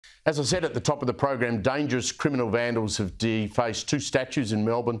As I said at the top of the program, dangerous criminal vandals have defaced two statues in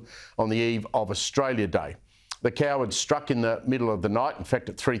Melbourne on the eve of Australia Day. The cowards struck in the middle of the night, in fact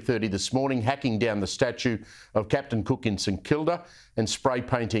at 3:30 this morning, hacking down the statue of Captain Cook in St Kilda and spray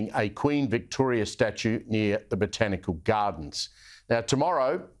painting a Queen Victoria statue near the Botanical Gardens. Now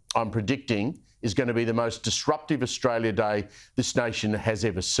tomorrow, I'm predicting, is going to be the most disruptive Australia Day this nation has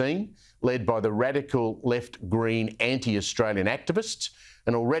ever seen, led by the radical left-green anti-Australian activists.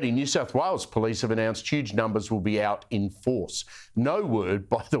 And already New South Wales police have announced huge numbers will be out in force. No word,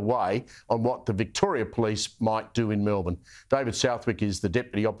 by the way, on what the Victoria police might do in Melbourne. David Southwick is the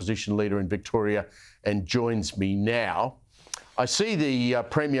Deputy Opposition Leader in Victoria and joins me now. I see the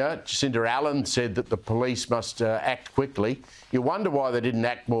Premier, Jacinda Allen, said that the police must act quickly. You wonder why they didn't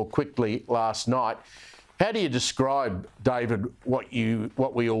act more quickly last night. How do you describe, David, what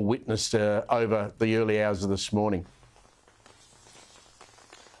we all witnessed over the early hours of this morning?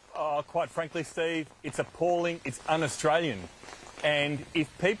 Quite frankly, Steve, it's appalling, it's un-Australian. And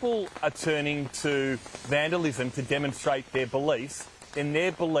if people are turning to vandalism to demonstrate their beliefs, then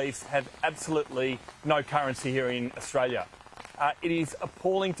their beliefs have absolutely no currency here in Australia. It is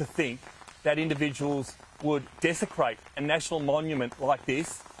appalling to think that individuals would desecrate a national monument like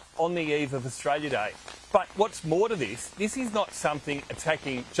this on the eve of Australia Day. But what's more to this, this is not something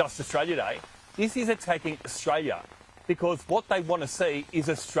attacking just Australia Day, this is attacking Australia. Because what they want to see is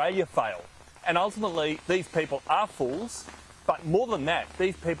Australia fail. And ultimately, these people are fools, but more than that,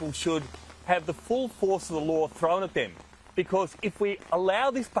 these people should have the full force of the law thrown at them. Because if we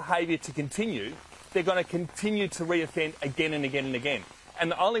allow this behaviour to continue, they're going to continue to reoffend again and again and again.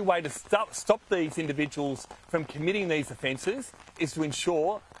 And the only way to stop these individuals from committing these offences is to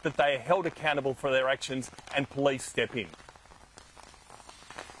ensure that they are held accountable for their actions and police step in.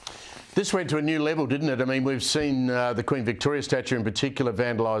 This went to a new level, didn't it? I mean, we've seen the Queen Victoria statue in particular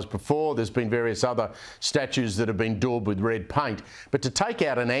vandalised before. There's been various other statues that have been daubed with red paint. But to take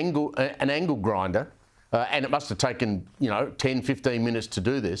out an angle grinder, and it must have taken, 10, 15 minutes to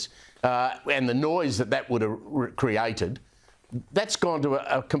do this, and the noise that would have created, that's gone to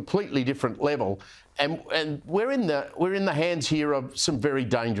a completely different level. And we're in the hands here of some very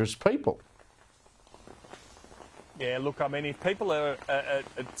dangerous people. Yeah, look, I mean, if people are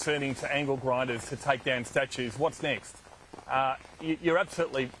turning to angle grinders to take down statues, what's next? You're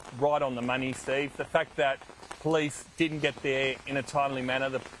absolutely right on the money, Steve. The fact that police didn't get there in a timely manner,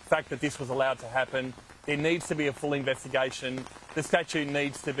 the fact that this was allowed to happen, there needs to be a full investigation. The statue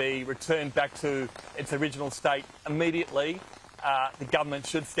needs to be returned back to its original state immediately. The government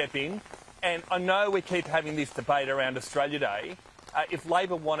should step in. And I know we keep having this debate around Australia Day. If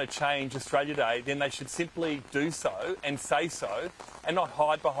Labor want to change Australia Day, then they should simply do so and say so and not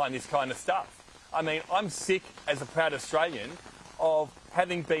hide behind this kind of stuff. I mean, I'm sick as a proud Australian of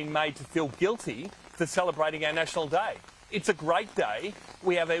having been made to feel guilty for celebrating our National Day. It's a great day.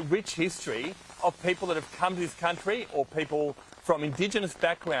 We have a rich history of people that have come to this country or people from Indigenous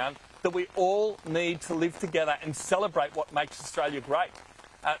background that we all need to live together and celebrate what makes Australia great.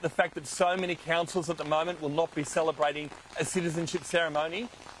 The fact that so many councils at the moment will not be celebrating a citizenship ceremony,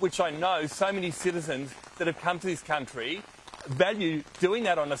 which I know so many citizens that have come to this country value doing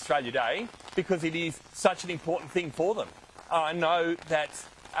that on Australia Day because it is such an important thing for them. I know that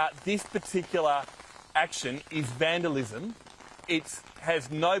this particular action is vandalism. It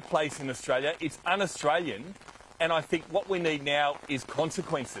has no place in Australia. It's un-Australian. And I think what we need now is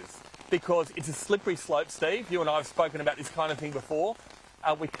consequences because it's a slippery slope, Steve. You and I have spoken about this kind of thing before.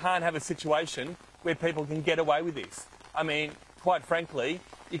 We can't have a situation where people can get away with this. I mean, quite frankly,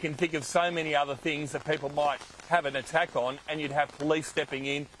 you can think of so many other things that people might have an attack on and you'd have police stepping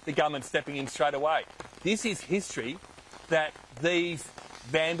in, the government stepping in straight away. This is history that these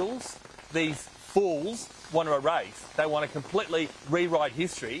vandals, these fools want to erase. They want to completely rewrite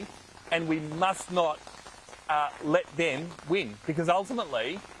history and we must not let them win because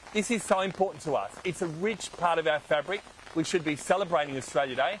ultimately this is so important to us. It's a rich part of our fabric. We should be celebrating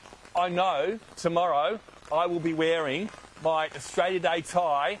Australia Day. I know tomorrow I will be wearing my Australia Day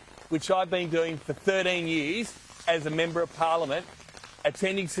tie, which I've been doing for 13 years as a Member of Parliament,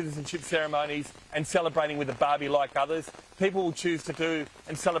 attending citizenship ceremonies and celebrating with a Barbie like others. People will choose to do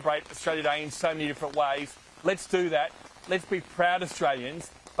and celebrate Australia Day in so many different ways. Let's do that. Let's be proud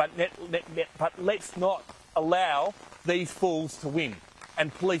Australians, but let's not allow these fools to win.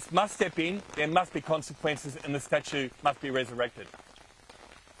 And police must step in, there must be consequences and the statue must be resurrected.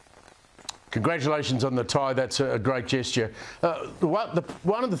 Congratulations on the tie, that's a great gesture.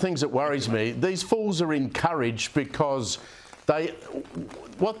 One of the things that worries me, these fools are encouraged because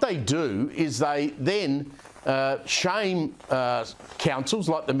what they do is they then shame councils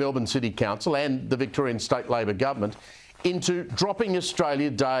like the Melbourne City Council and the Victorian State Labor Government into dropping Australia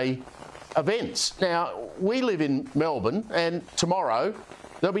Day events. Now, we live in Melbourne, and tomorrow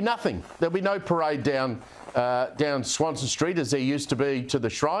there'll be nothing. There'll be no parade down Swanston Street as there used to be to the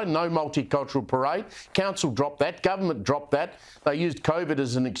Shrine, no multicultural parade. Council dropped that, government dropped that. They used COVID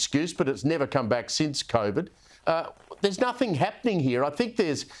as an excuse, but it's never come back since COVID. There's nothing happening here. I think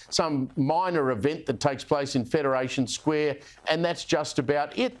there's some minor event that takes place in Federation Square, and that's just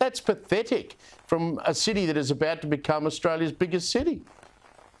about it. That's pathetic from a city that is about to become Australia's biggest city.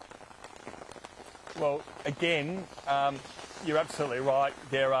 Well, again, you're absolutely right.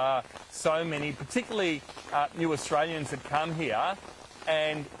 There are so many, particularly new Australians that come here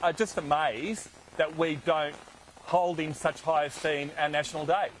and are just amazed that we don't hold in such high esteem our National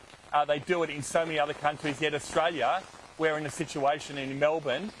Day. They do it in so many other countries, yet Australia, we're in a situation in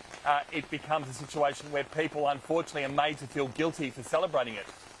Melbourne, it becomes a situation where people unfortunately are made to feel guilty for celebrating it.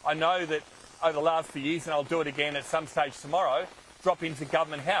 I know that over the last few years, and I'll do it again at some stage tomorrow, drop into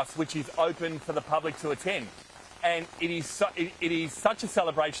Government House, which is open for the public to attend. And it is such a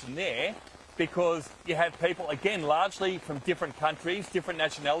celebration there because you have people, again, largely from different countries, different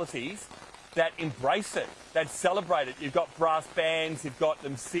nationalities, that embrace it, that celebrate it. You've got brass bands, you've got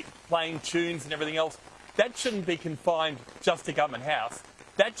them playing tunes and everything else. That shouldn't be confined just to Government House.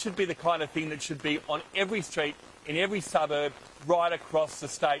 That should be the kind of thing that should be on every street, in every suburb, right across the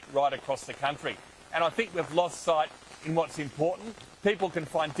state, right across the country. And I think we've lost sight in what's important. People can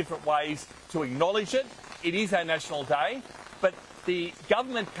find different ways to acknowledge it. It is our National Day, but the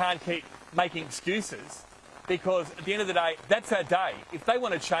government can't keep making excuses because at the end of the day, that's our day. If they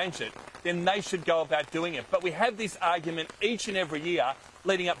want to change it, then they should go about doing it. But we have this argument each and every year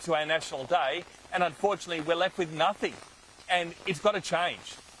leading up to our National Day, and unfortunately we're left with nothing. And it's got to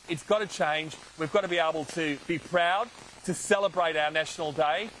change. It's got to change. We've got to be able to be proud to celebrate our National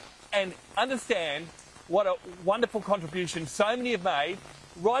Day and understand what a wonderful contribution so many have made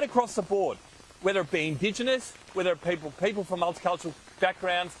right across the board, whether it be Indigenous, whether it be people from multicultural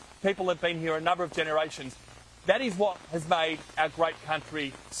backgrounds, people that have been here a number of generations. That is what has made our great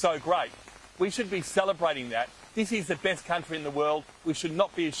country so great. We should be celebrating that. This is the best country in the world. We should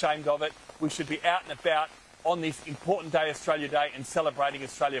not be ashamed of it. We should be out and about on this important day, Australia Day, and celebrating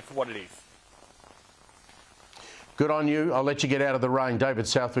Australia for what it is. Good on you. I'll let you get out of the rain. David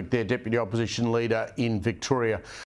Southwick, their Deputy Opposition Leader in Victoria.